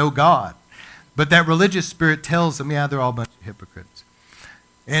there that know God. But that religious spirit tells them, yeah, they're all a bunch of hypocrites.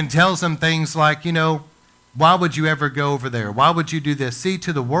 And tells them things like, why would you ever go over there? Why would you do this? See,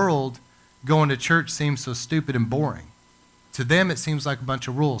 to the world, going to church seems so stupid and boring. To them, it seems like a bunch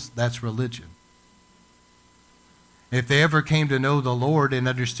of rules. That's religion. If they ever came to know the Lord and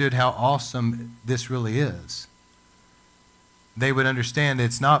understood how awesome this really is, they would understand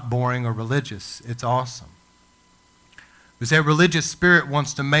it's not boring or religious. It's awesome. Because that religious spirit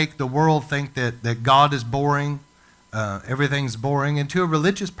wants to make the world think that God is boring, everything's boring. And to a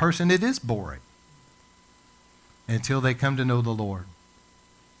religious person, it is boring until they come to know the Lord.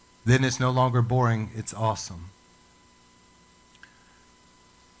 Then it's no longer boring, it's awesome.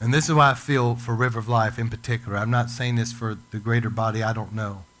 And this is why I feel for River of Life in particular. I'm not saying this for the greater body, I don't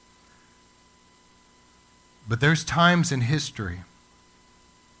know. But there's times in history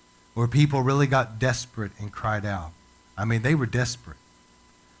where people really got desperate and cried out. I mean, they were desperate.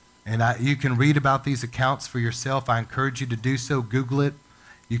 And you can read about these accounts for yourself. I encourage you to do so. Google it.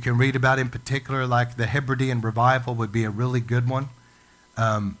 You can read about in particular, like the Hebridean revival would be a really good one.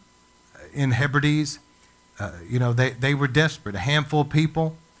 In Hebrides, they were desperate. A handful of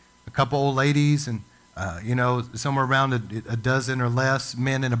people, a couple old ladies, and somewhere around a dozen or less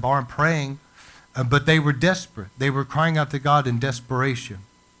men in a barn praying. But they were desperate. They were crying out to God in desperation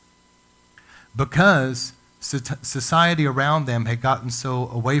because society around them had gotten so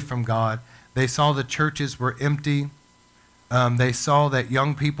away from God. They saw the churches were empty. They saw that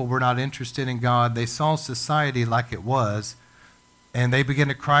young people were not interested in God. They saw society like it was, and they began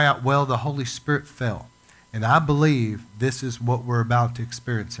to cry out, well, the Holy Spirit fell. And I believe this is what we're about to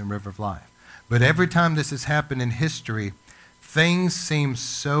experience in River of Life. But every time this has happened in history, things seem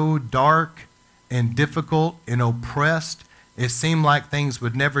so dark and difficult and oppressed. It seemed like things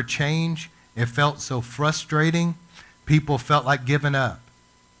would never change. It felt so frustrating. People felt like giving up.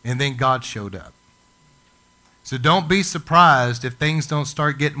 And then God showed up. So don't be surprised if things don't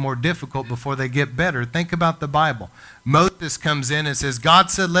start getting more difficult before they get better. Think about the Bible. Moses comes in and says,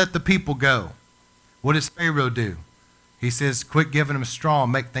 God said, let the people go. What does Pharaoh do? He says, quit giving them straw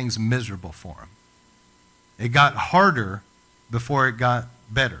and make things miserable for them. It got harder before it got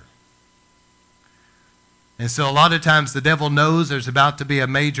better. And so a lot of times the devil knows there's about to be a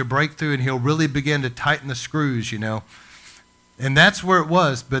major breakthrough and he'll really begin to tighten the screws, And that's where it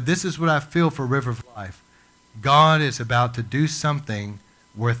was. But this is what I feel for River of Life. God is about to do something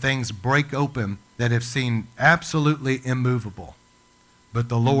where things break open that have seemed absolutely immovable. But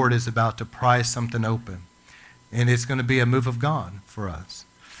the Lord is about to pry something open. And it's going to be a move of God for us.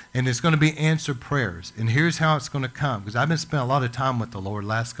 And it's going to be answered prayers. And here's how it's going to come. Because I've been spending a lot of time with the Lord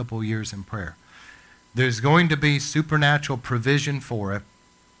last couple of years in prayer. There's going to be supernatural provision for it.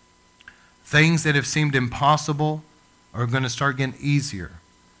 Things that have seemed impossible are going to start getting easier.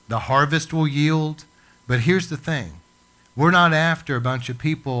 The harvest will yield. But here's the thing. We're not after a bunch of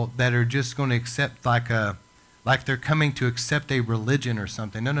people that are just going to accept like they're coming to accept a religion or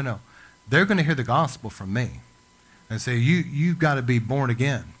something. No, no, no. They're going to hear the gospel from me and say, you got to be born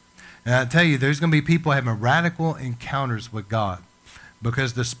again. And I tell you, there's going to be people having radical encounters with God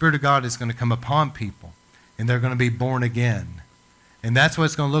because the Spirit of God is going to come upon people and they're going to be born again. And that's what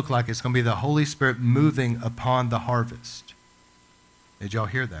it's going to look like. It's going to be the Holy Spirit moving upon the harvest. Did y'all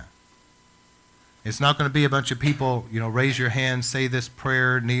hear that? It's not going to be a bunch of people, raise your hand, say this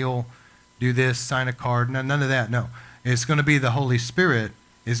prayer, kneel, do this, sign a card. No, none of that, no. It's going to be the Holy Spirit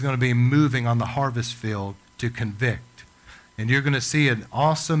is going to be moving on the harvest field to convict. And you're going to see an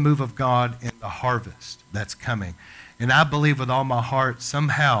awesome move of God in the harvest that's coming. And I believe with all my heart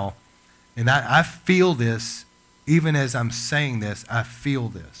somehow, and I feel this, even as I'm saying this, I feel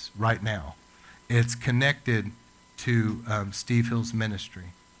this right now. It's connected to Steve Hill's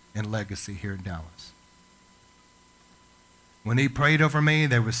ministry and legacy here in Dallas. When he prayed over me,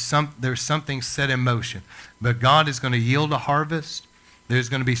 there's something set in motion. But God is going to yield a harvest. There's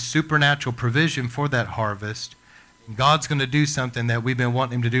going to be supernatural provision for that harvest. And God's going to do something that we've been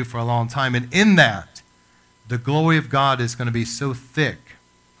wanting him to do for a long time. And in that, the glory of God is going to be so thick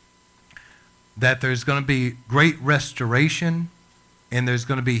that there's going to be great restoration and there's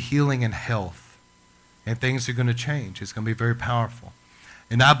going to be healing and health. And things are going to change. It's going to be very powerful.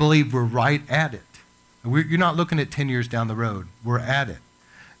 And I believe we're right at it. You're not looking at 10 years down the road. We're at it.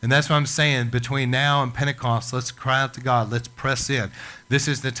 And that's what I'm saying. Between now and Pentecost, let's cry out to God. Let's press in. This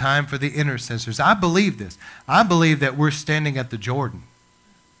is the time for the intercessors. I believe this. I believe that we're standing at the Jordan.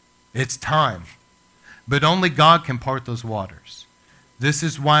 It's time. But only God can part those waters. This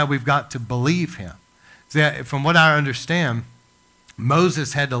is why we've got to believe him. See, from what I understand,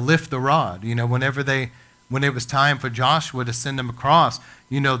 Moses had to lift the rod. When it was time for Joshua to send them across,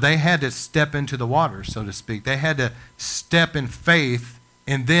 they had to step into the water, so to speak. They had to step in faith,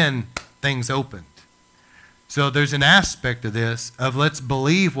 and then things opened. So there's an aspect of this of let's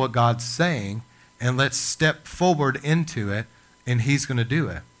believe what God's saying, and let's step forward into it, and he's going to do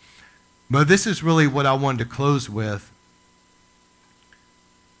it. But this is really what I wanted to close with,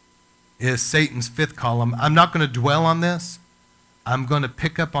 is Satan's fifth column. I'm not going to dwell on this. I'm going to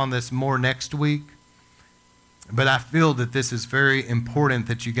pick up on this more next week. But I feel that this is very important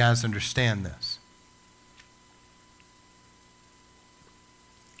that you guys understand this.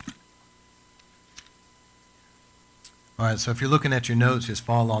 All right, so if you're looking at your notes, just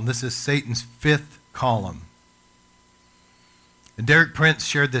follow along. This is Satan's fifth column. And Derek Prince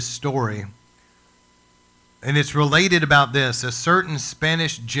shared this story, and it's related about this. A certain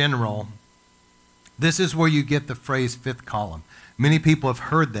Spanish general, this is where you get the phrase fifth column. Many people have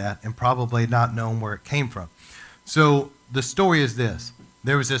heard that and probably not known where it came from. So the story is this.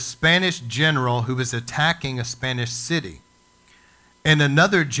 There was a Spanish general who was attacking a Spanish city. And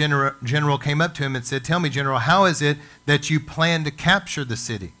another general came up to him and said, "Tell me, General, how is it that you plan to capture the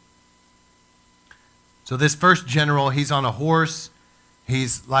city?" So this first general, he's on a horse.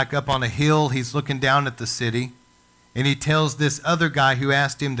 He's like up on a hill. He's looking down at the city. And he tells this other guy who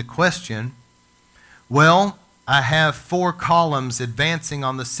asked him the question, "Well, I have 4 columns advancing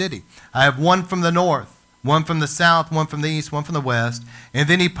on the city. I have one from the north, one from the south, one from the east, one from the west." And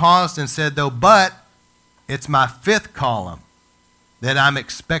then he paused and said, "Though, but it's my 5th column that I'm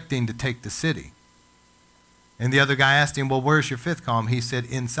expecting to take the city." And the other guy asked him, "Well, where's your 5th column?" He said,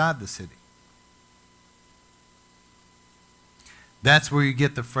 "Inside the city." That's where you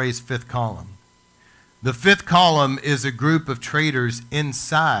get the phrase fifth column. The 5th column is a group of traitors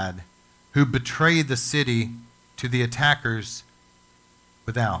inside who betray the city to the attackers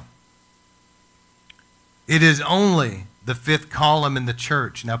without. It is only the 5th column in the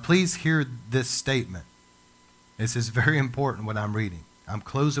church. Now, please hear this statement. This is very important what I'm reading. I'm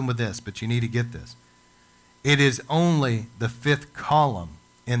closing with this, but you need to get this. It is only the 5th column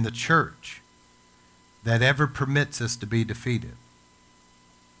in the church that ever permits us to be defeated.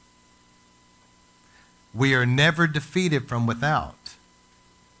 We are never defeated from without.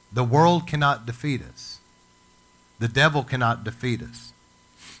 The world cannot defeat us. The devil cannot defeat us.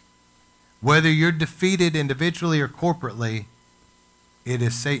 Whether you're defeated individually or corporately, it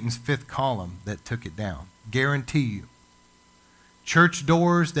is Satan's 5th column that took it down. Guarantee you. Church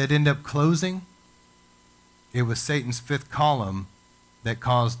doors that end up closing, it was Satan's 5th column that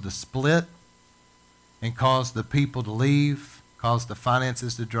caused the split and caused the people to leave, caused the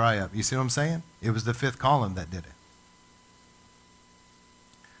finances to dry up. You see what I'm saying? It was the 5th column that did it.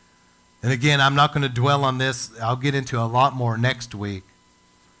 And again, I'm not going to dwell on this. I'll get into a lot more next week.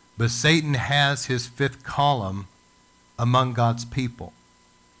 But Satan has his fifth column among God's people.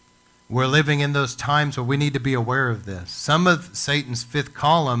 We're living in those times where we need to be aware of this. Some of Satan's fifth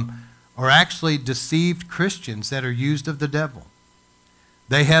column are actually deceived Christians that are used of the devil.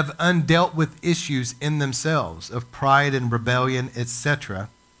 They have undealt with issues in themselves of pride and rebellion, etc.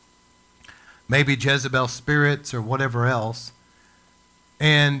 Maybe Jezebel spirits or whatever else.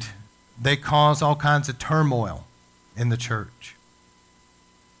 And they cause all kinds of turmoil in the church.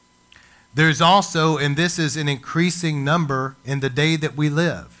 There's also, and this is an increasing number in the day that we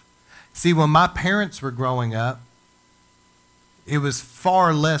live. See, when my parents were growing up, it was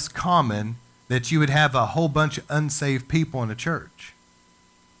far less common that you would have a whole bunch of unsaved people in a church.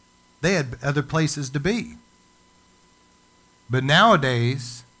 They had other places to be. But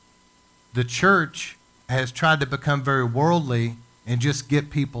nowadays, the church has tried to become very worldly and just get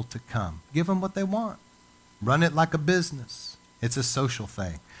people to come. Give them what they want. Run it like a business. It's a social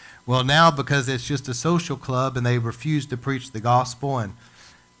thing. Well, now because it's just a social club and they refuse to preach the gospel and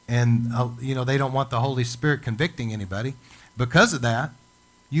they don't want the Holy Spirit convicting anybody, because of that,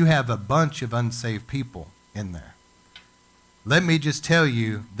 you have a bunch of unsaved people in there. Let me just tell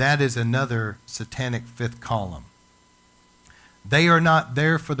you, that is another satanic fifth column. They are not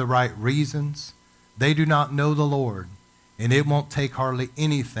there for the right reasons. They do not know the Lord, and it won't take hardly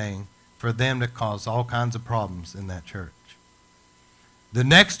anything for them to cause all kinds of problems in that church. The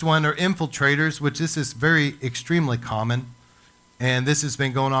next one are infiltrators, which this is very extremely common, and this has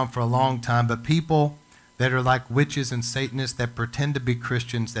been going on for a long time, but people that are like witches and Satanists that pretend to be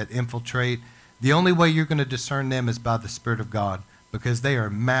Christians that infiltrate, the only way you're going to discern them is by the Spirit of God, because they are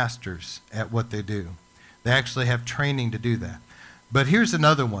masters at what they do. They actually have training to do that. But here's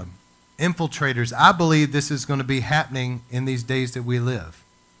another one. Infiltrators. I believe this is going to be happening in these days that we live.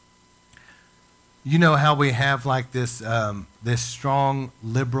 You know how we have like this strong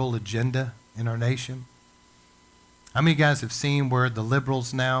liberal agenda in our nation? How many of you guys have seen where the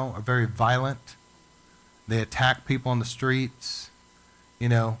liberals now are very violent? They attack people on the streets. You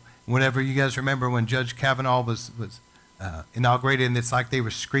know, whenever you guys remember when Judge Kavanaugh was inaugurated, and it's like they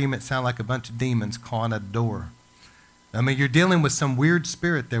were screaming, it sounded like a bunch of demons clawing at a door. I mean, you're dealing with some weird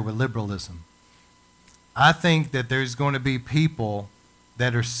spirit there with liberalism. I think that there's going to be people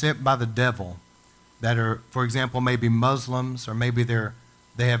that are sent by the devil that are, for example, maybe Muslims, or maybe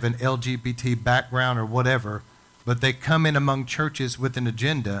they have an LGBT background or whatever, but they come in among churches with an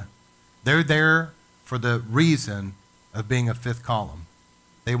agenda. They're there for the reason of being a fifth column.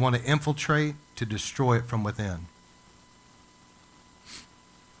 They want to infiltrate to destroy it from within.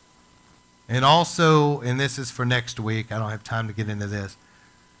 And also, and this is for next week, I don't have time to get into this,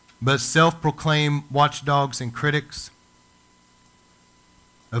 but self-proclaimed watchdogs and critics.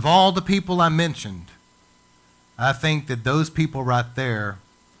 Of all the people I mentioned, I think that those people right there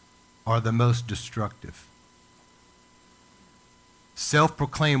are the most destructive.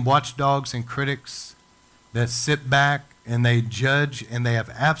 Self-proclaimed watchdogs and critics that sit back and they judge and they have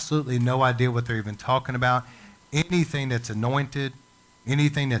absolutely no idea what they're even talking about. Anything that's anointed,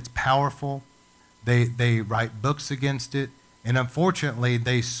 anything that's powerful, they write books against it. And unfortunately,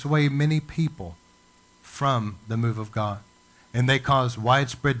 they sway many people from the move of God. And they cause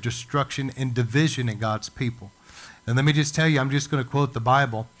widespread destruction and division in God's people. And let me just tell you, I'm just going to quote the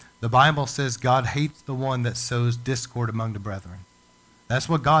Bible. The Bible says God hates the one that sows discord among the brethren. That's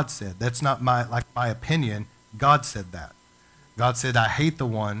what God said. That's not my opinion. God said that. God said, I hate the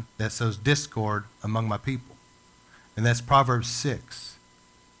one that sows discord among my people. And that's Proverbs 6.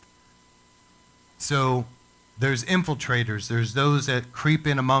 So there's infiltrators. There's those that creep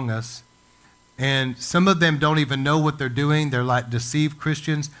in among us. And some of them don't even know what they're doing. They're like deceived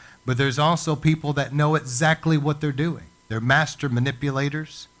Christians. But there's also people that know exactly what they're doing. They're master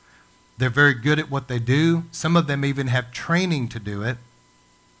manipulators. They're very good at what they do. Some of them even have training to do it.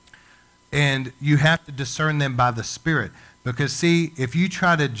 And you have to discern them by the Spirit. Because see, if you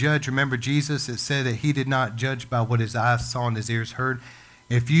try to judge, remember Jesus, it said that he did not judge by what his eyes saw and his ears heard.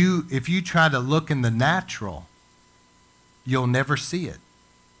 If you try to look in the natural, you'll never see it.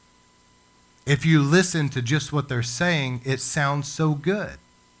 If you listen to just what they're saying, it sounds so good.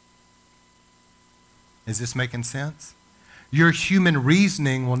 Is this making sense? Your human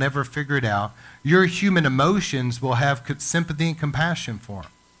reasoning will never figure it out. Your human emotions will have sympathy and compassion for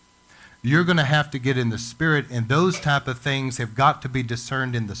them. You're going to have to get in the Spirit, and those type of things have got to be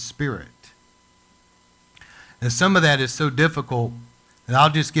discerned in the Spirit. And some of that is so difficult, and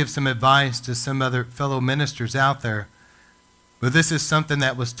I'll just give some advice to some other fellow ministers out there. But this is something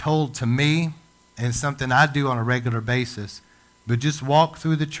that was told to me and something I do on a regular basis. But just walk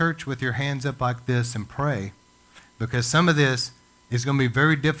through the church with your hands up like this and pray, because some of this is going to be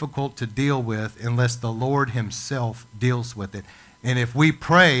very difficult to deal with unless the Lord himself deals with it. And if we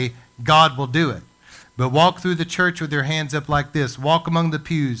pray, God will do it. But walk through the church with your hands up like this. Walk among the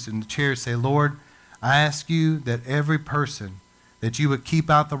pews and the chairs. Say, Lord, I ask you that every person, that you would keep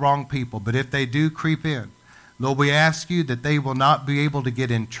out the wrong people. But if they do creep in, Lord, we ask you that they will not be able to get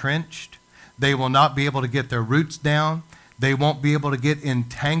entrenched. They will not be able to get their roots down. They won't be able to get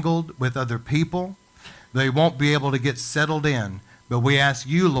entangled with other people. They won't be able to get settled in. But we ask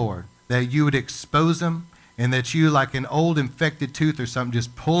you, Lord, that you would expose them and that you, like an old infected tooth or something,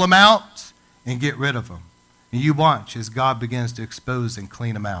 just pull them out and get rid of them. And you watch as God begins to expose and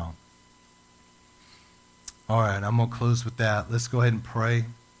clean them out. All right, I'm going to close with that. Let's go ahead and pray.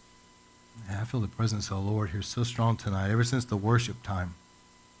 I feel the presence of the Lord here so strong tonight, ever since the worship time.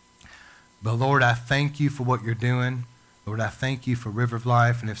 But Lord, I thank you for what you're doing. Lord, I thank you for River of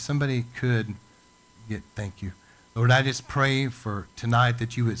Life. And if somebody could thank you. Lord, I just pray for tonight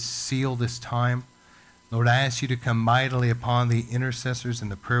that you would seal this time. Lord, I ask you to come mightily upon the intercessors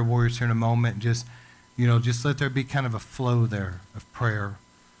and the prayer warriors here in a moment. And just let there be kind of a flow there of prayer.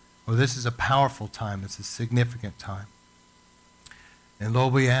 Lord, this is a powerful time. It's a significant time. And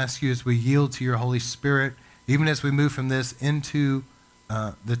Lord, we ask you as we yield to your Holy Spirit, even as we move from this into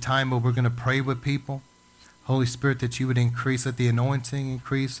the time where we're going to pray with people, Holy Spirit, that you would increase. Let the anointing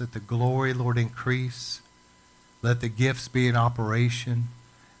increase. Let the glory, Lord, increase. Let the gifts be in operation.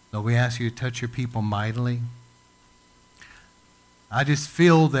 Lord, we ask you to touch your people mightily. I just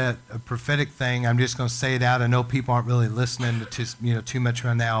feel that a prophetic thing, I'm just going to say it out. I know people aren't really listening to too much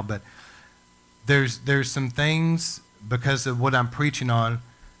right now, but there's some things because of what I'm preaching on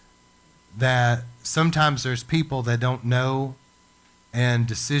that sometimes there's people that don't know and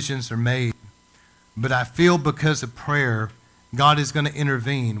decisions are made. But I feel because of prayer, God is going to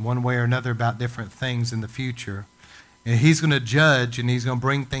intervene one way or another about different things in the future. And he's going to judge and he's going to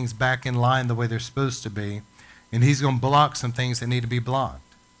bring things back in line the way they're supposed to be. And he's going to block some things that need to be blocked.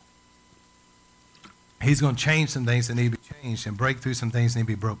 He's going to change some things that need to be changed and break through some things that need to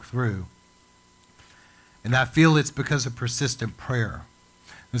be broke through. And I feel it's because of persistent prayer.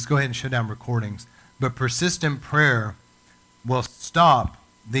 Let's go ahead and shut down recordings. But persistent prayer will stop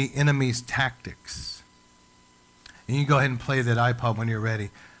the enemy's tactics. And you can go ahead and play that iPod when you're ready.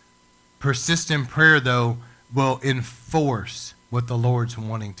 Persistent prayer, though, will enforce what the Lord's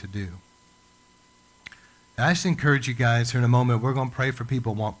wanting to do. And I just encourage you guys here in a moment, we're going to pray for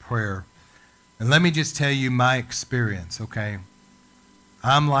people who want prayer. And let me just tell you my experience, okay?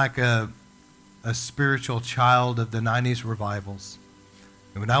 I'm like a spiritual child of the 90s revivals.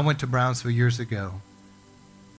 And when I went to Brownsville years ago,